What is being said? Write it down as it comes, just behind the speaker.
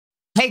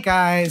Hey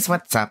guys,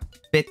 what's up?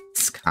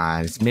 It's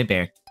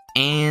Cosmibear,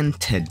 and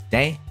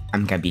today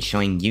I'm gonna be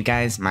showing you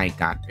guys my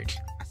Godbridge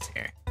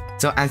Crosshair.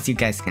 So as you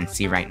guys can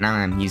see right now,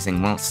 I'm using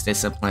Most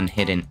Discipline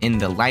hidden in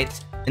the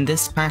lights, and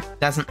this pack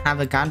doesn't have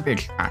a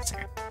Godbridge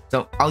Crosshair.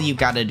 So all you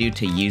gotta do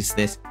to use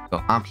this,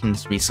 go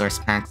Options, Resource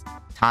Packs,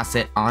 toss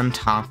it on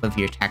top of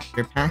your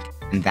texture pack,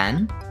 and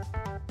then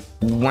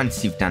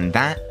once you've done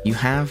that, you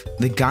have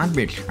the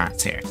Godbridge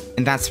Crosshair.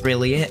 And that's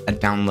really it. A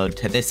download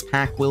to this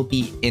pack will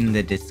be in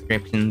the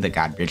description, the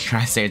Godbridge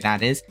Crosshair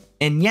that is.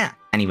 And yeah,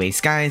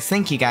 anyways guys,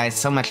 thank you guys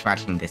so much for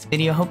watching this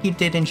video. Hope you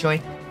did enjoy.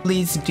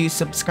 Please do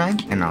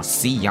subscribe, and I'll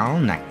see y'all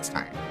next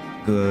time.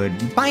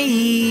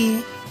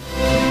 Goodbye!